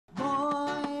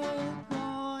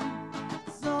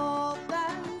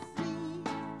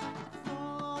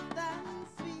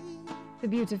the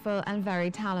beautiful and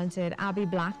very talented Abbi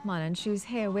Blackman, and she's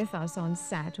here with us on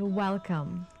set.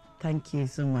 Welcome. Thank you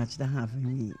so much for having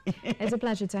me. It's a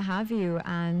pleasure to have you.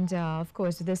 And of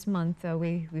course, this month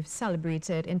we've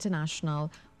celebrated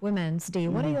International Women's Day.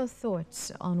 What are your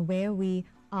thoughts on where we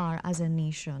are as a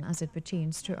nation as it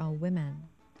pertains to our women?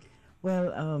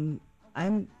 Well,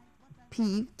 I'm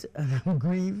peeved and I'm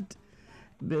grieved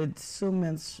with so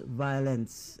much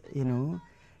violence, you know.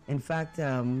 In fact,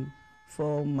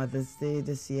 for Mother's Day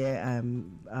this year,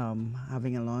 I'm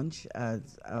having a launch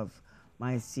of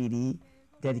my CD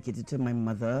dedicated to my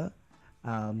mother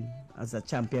as a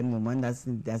champion woman. That's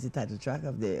the title track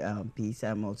of the piece.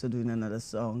 I'm also doing another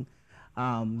song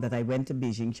that I went to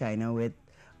Beijing, China with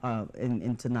an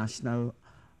international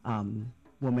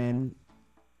women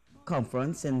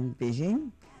conference in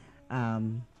Beijing,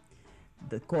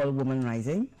 called Woman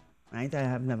Rising. Right, I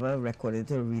have never recorded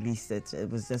or released it.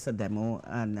 It was just a demo,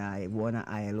 and I won an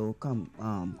ILO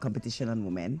competition on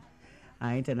women.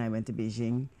 Right, and I went to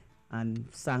Beijing and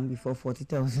sang before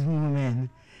 40,000 women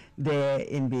there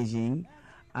in Beijing.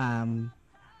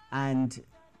 And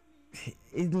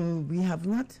you know, we have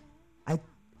not.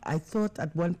 I thought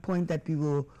at one point that we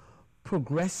were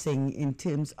progressing in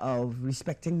terms of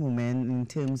respecting women, in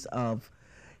terms of,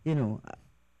 you know,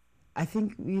 I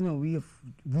think, you know, we have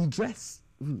regressed,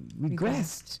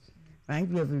 right?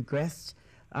 We have regressed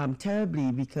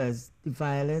terribly, because the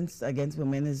violence against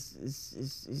women is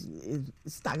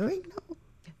staggering now.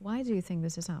 Why do you think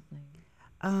this is happening?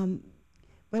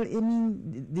 Well, I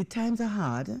mean, the times are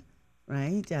hard,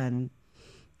 right? And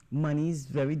money is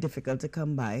very difficult to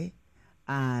come by.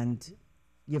 And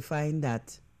you find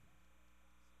that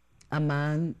a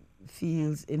man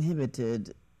feels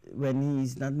inhibited when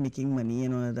he's not making money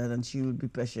and all that, and she will be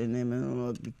pressuring him,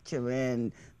 and the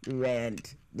children, the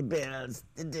rent, the bills,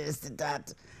 the this, the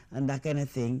that, and that kind of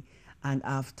thing. And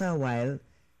after a while,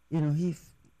 you know, he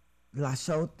lash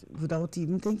out without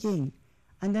even thinking.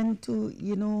 And then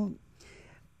you know,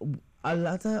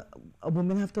 a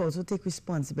women have to also take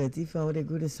responsibility for how they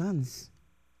grow their sons.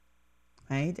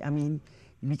 Right? I mean,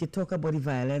 we could talk about the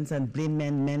violence and blame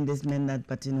men this, men that,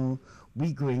 but you know,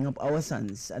 we growing up our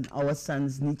sons, and our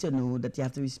sons need to know that you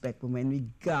have to respect women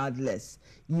regardless.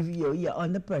 You're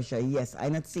under pressure. Yes,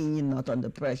 I'm not saying you're not under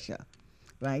pressure,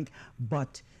 right?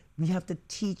 But we have to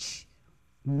teach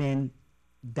men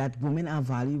that women are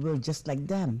valuable just like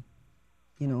them.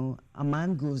 You know, a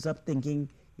man grows up thinking,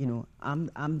 you know,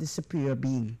 I'm the superior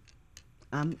being.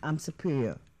 I'm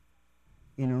superior.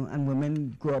 You know, and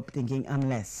women grow up thinking I'm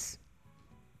less.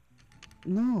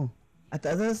 No.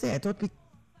 As I say, I thought we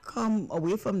come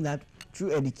away from that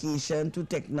through education, through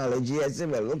technology. I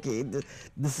said, well, okay,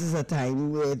 this is a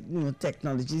time where, you know,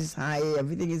 technology is high,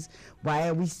 everything is, why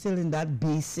are we still in that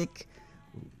basic,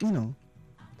 you know,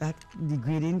 that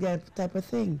degrading type of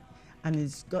thing? And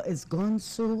it's gone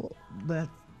so that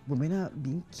women are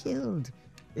being killed.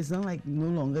 It's not like no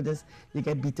longer just you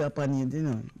get beat up and you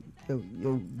know,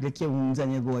 you lick your wounds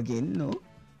and you go again. No,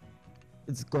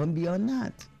 it's gone beyond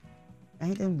that,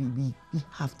 right? And we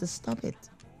have to stop it.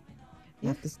 We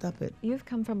have to stop it. You've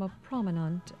come from a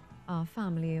prominent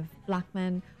family of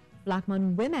Blackman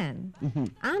women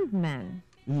and men.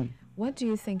 What do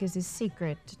you think is the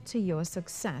secret to your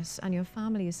success and your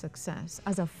family's success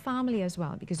as a family as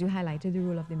well? Because you highlighted the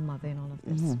role of the mother in all of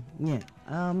this.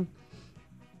 Yeah.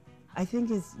 I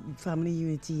think it's family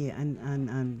unity,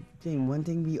 and one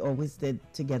thing we always did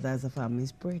together as a family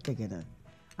is pray together.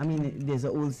 I mean, there's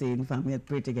an old saying, family that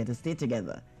pray together, stay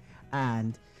together.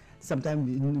 And sometimes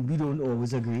we don't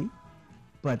always agree,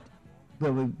 but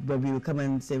we'll come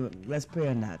and say, let's pray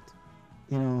on that,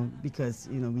 you know, because,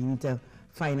 you know, we need to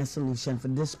find a solution for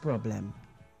this problem.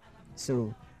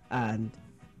 So, and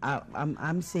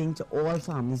I'm saying to all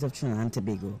families of Trinidad and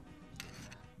Tobago,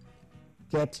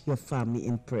 get your family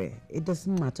in prayer. It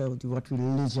doesn't matter what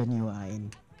religion you are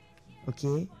in,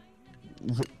 okay?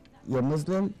 You're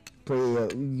Muslim, pray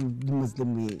the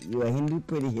Muslim way. You're a Hindu,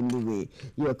 pray the Hindu way.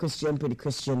 You're a Christian, pray the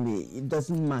Christian way. It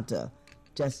doesn't matter.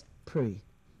 Just pray.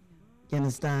 You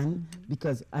understand?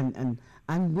 Because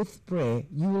and with prayer,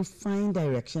 you will find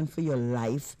direction for your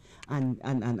life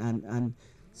and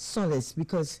solace.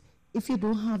 Because if you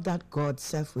don't have that God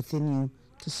self within you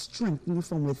to strengthen you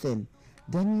from within,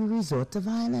 then you resort to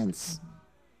violence.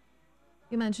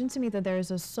 You mentioned to me that there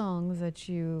is a song that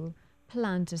you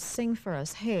plan to sing for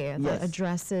us here that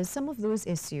addresses some of those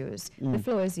issues. The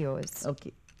floor is yours.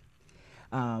 Okay.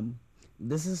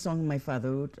 This is a song my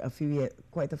father wrote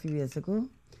quite a few years ago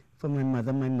for my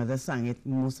mother. My mother sang it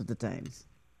most of the times.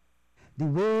 The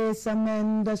way some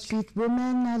men that treat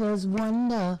women, others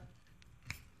wonder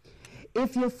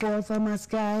If you fall from a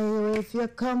sky or if you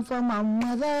come from a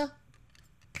mother,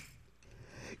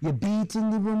 you're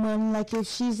beating the woman like if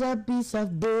she's a beast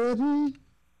of burden.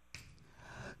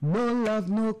 No love,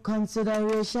 no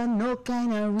consideration, no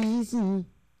kind of reason.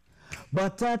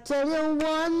 But I tell you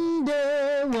one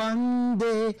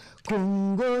day,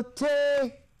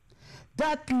 Kungote,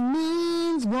 that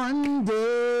means one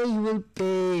day you will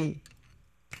pay.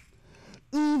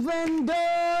 Even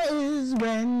though is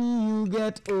when you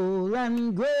get old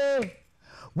and gray,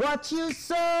 what you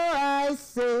sow, I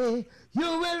say,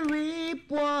 you will reap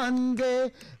one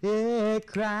day. Yeah,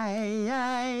 cry,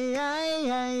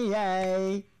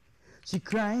 she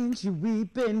crying, she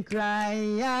weeping, cry,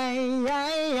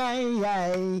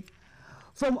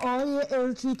 from all your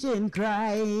ill-treating,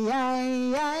 cry,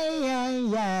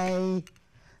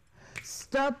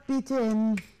 stop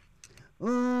beating,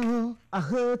 oh, a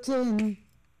hurting,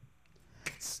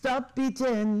 stop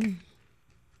beating,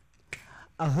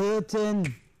 a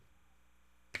hurting.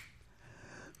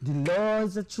 The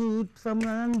laws are truth from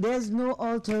and there's no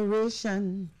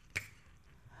alteration.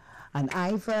 An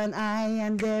eye for an eye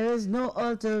and there is no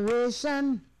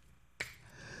alteration.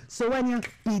 So when you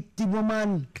beat the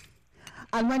woman,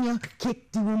 and when you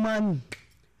kick the woman,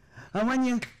 and when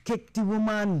you kick the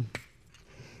woman,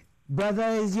 brother,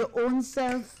 is your own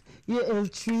self you're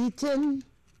ill-treating.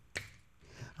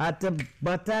 But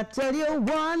I tell you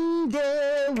one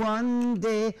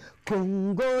day,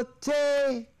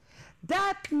 Kungote,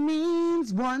 that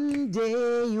means one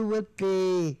day you will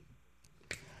pay.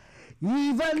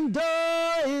 Even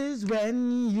though is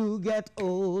when you get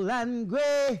old and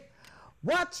gray,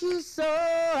 what you sow,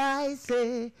 I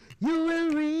say, you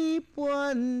will reap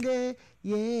one day.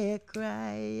 Yeah,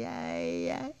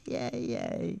 cry,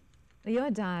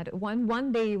 Your dad,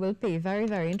 one day you will pay. Very,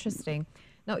 very interesting.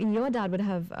 Now, your dad would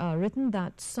have written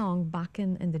that song back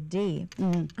in the day,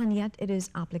 and yet it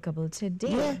is applicable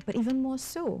today, but even more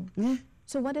so.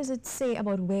 So what does it say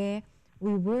about where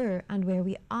we were and where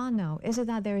we are now? Is it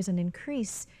that there is an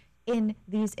increase in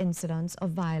these incidents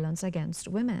of violence against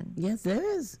women? Yes, there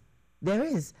is. There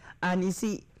is. And you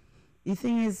see, the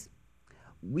thing is,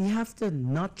 we have to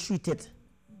not treat it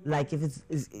like if it's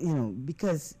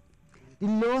because the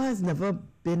law has never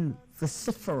been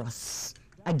vociferous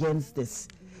against this,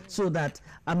 so that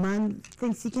a man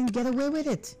thinks he can get away with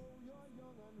it.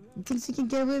 He thinks he can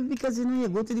get away with it because, you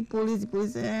go to the police,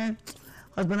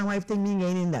 husband and wife thing mean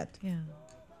in that. Yeah.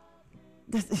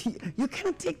 You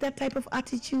cannot take that type of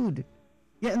attitude.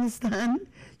 You understand?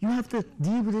 You have to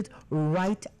deal with it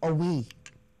right away.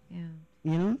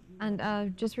 Yeah.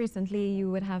 And just recently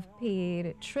you would have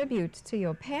paid tribute to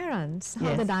your parents.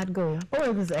 How did that go? Oh,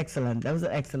 it was excellent. That was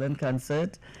an excellent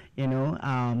concert.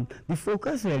 The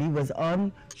focus really was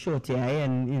on Shorty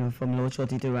and, from Lord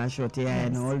Shorty to Ras Shorty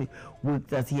and all the work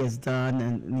that he has done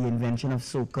and the invention of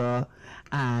soca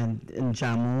and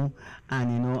Jamu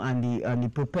and the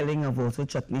propelling of also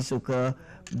Chutney Soca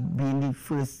being the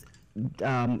first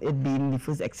it being the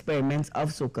first experiments of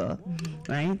soca,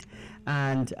 right?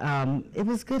 And it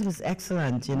was good, it was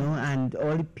excellent, and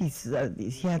all the pieces,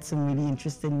 he had some really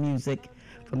interesting music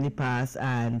from the past,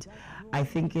 and I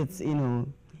think it's,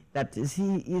 that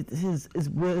is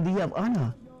worthy of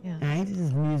honor, right?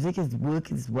 His music, his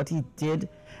work, is what he did,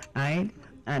 right?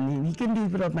 And he couldn't do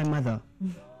it without my mother,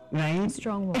 right?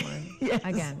 Strong woman,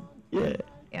 again. Yeah.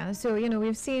 Yeah, so,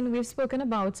 we've spoken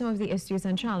about some of the issues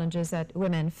and challenges that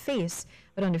women face,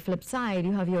 but on the flip side,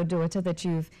 you have your daughter that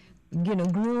you've,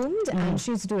 groomed, and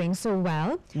she's doing so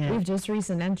well. Yeah. We've just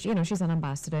recently, and, she's an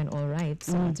ambassador in all rights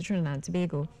to Trinidad and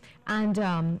Tobago.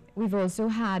 And we've also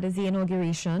had the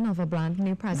inauguration of a brand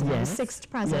new president, sixth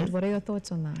president. What are your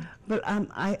thoughts on that? Well,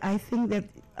 I think that,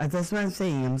 that's what I'm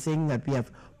saying. I'm saying that we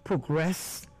have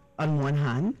progressed on one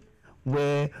hand,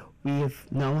 where we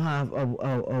now have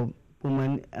a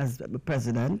woman as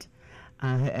president,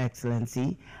 Her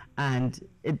Excellency, and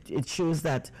it shows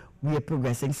that we are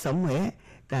progressing somewhere,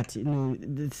 that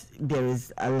there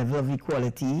is a level of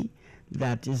equality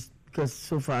that is, because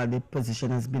so far the position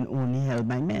has been only held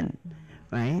by men,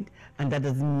 right? And that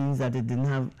doesn't mean that it didn't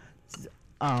have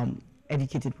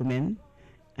educated women,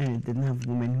 and it didn't have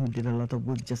women who did a lot of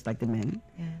work just like the men,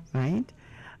 right?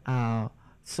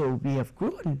 So we have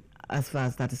grown as far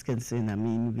as that is concerned. I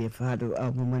mean, we have had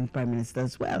a woman prime minister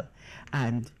as well,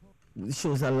 and it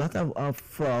shows a lot of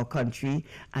for our country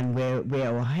and where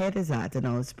our head is at and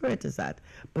our spirit is at.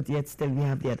 But yet still we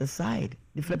have the other side,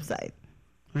 the flip side,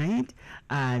 right?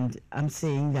 And I'm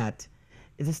saying that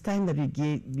it is time that we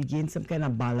gain some kind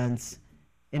of balance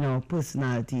in our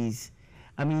personalities.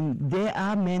 I mean, there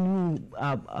are men who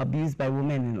are abused by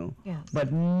women, yes,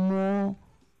 but more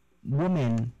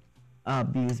women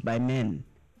abused by men,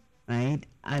 right?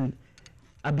 And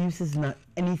abuse is not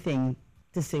anything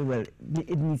to say, well,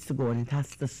 it needs to go on. It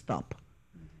has to stop.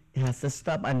 It has to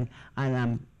stop. And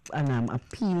I'm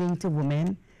appealing to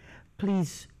women,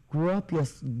 please grow up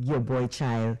your boy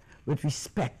child with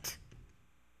respect.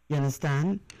 You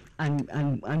understand?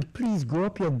 And please grow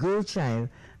up your girl child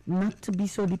not to be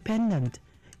so dependent.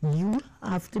 You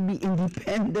have to be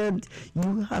independent.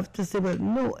 You have to say, well,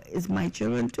 no, it's my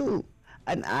children too.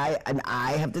 And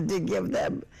I have to take care of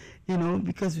them, you know,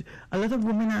 because a lot of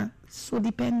women are so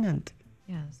dependent.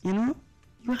 Yes. You know,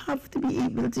 you have to be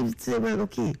able to say, well,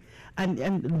 okay,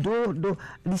 and though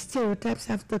the stereotypes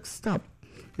have to stop,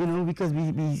 you know, because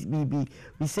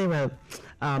we say, well,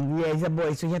 yeah, he's a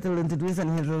boy, so he has to learn to do this and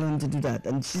he has to learn to do that,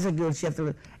 and she's a girl, she has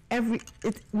to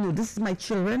learn this is my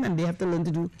children, and they have to learn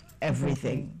to do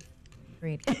everything.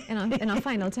 Great. In our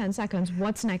final 10 seconds,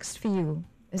 what's next for you?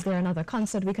 Is there another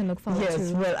concert we can look forward to?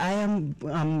 Yes, well, I am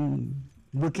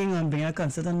working on bringing a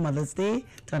concert on Mother's Day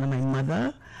to honor my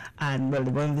mother. And, well,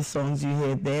 one of the songs you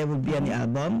hear there will be on the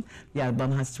album. The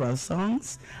album has 12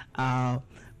 songs. Well,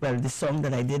 the song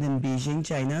that I did in Beijing,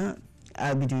 China,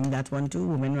 I'll be doing that one too,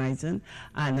 Women Rising.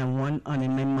 And one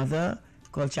honoring my mother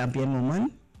called Champion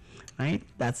Woman, right?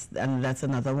 That's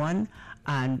another one.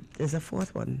 And there's a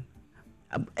fourth one.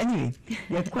 Anyway,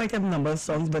 there are quite a number of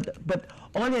songs, but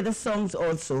all the other songs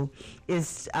also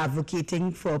is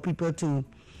advocating for people to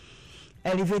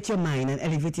elevate your mind and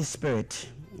elevate your spirit,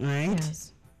 right?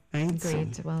 Yes. Right?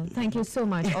 Great. Well, thank you so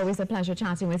much. Always a pleasure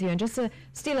chatting with you. And just to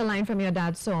steal a line from your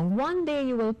dad's song, one day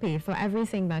you will pay for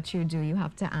everything that you do. You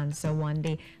have to answer one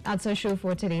day. That's our show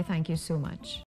for today. Thank you so much.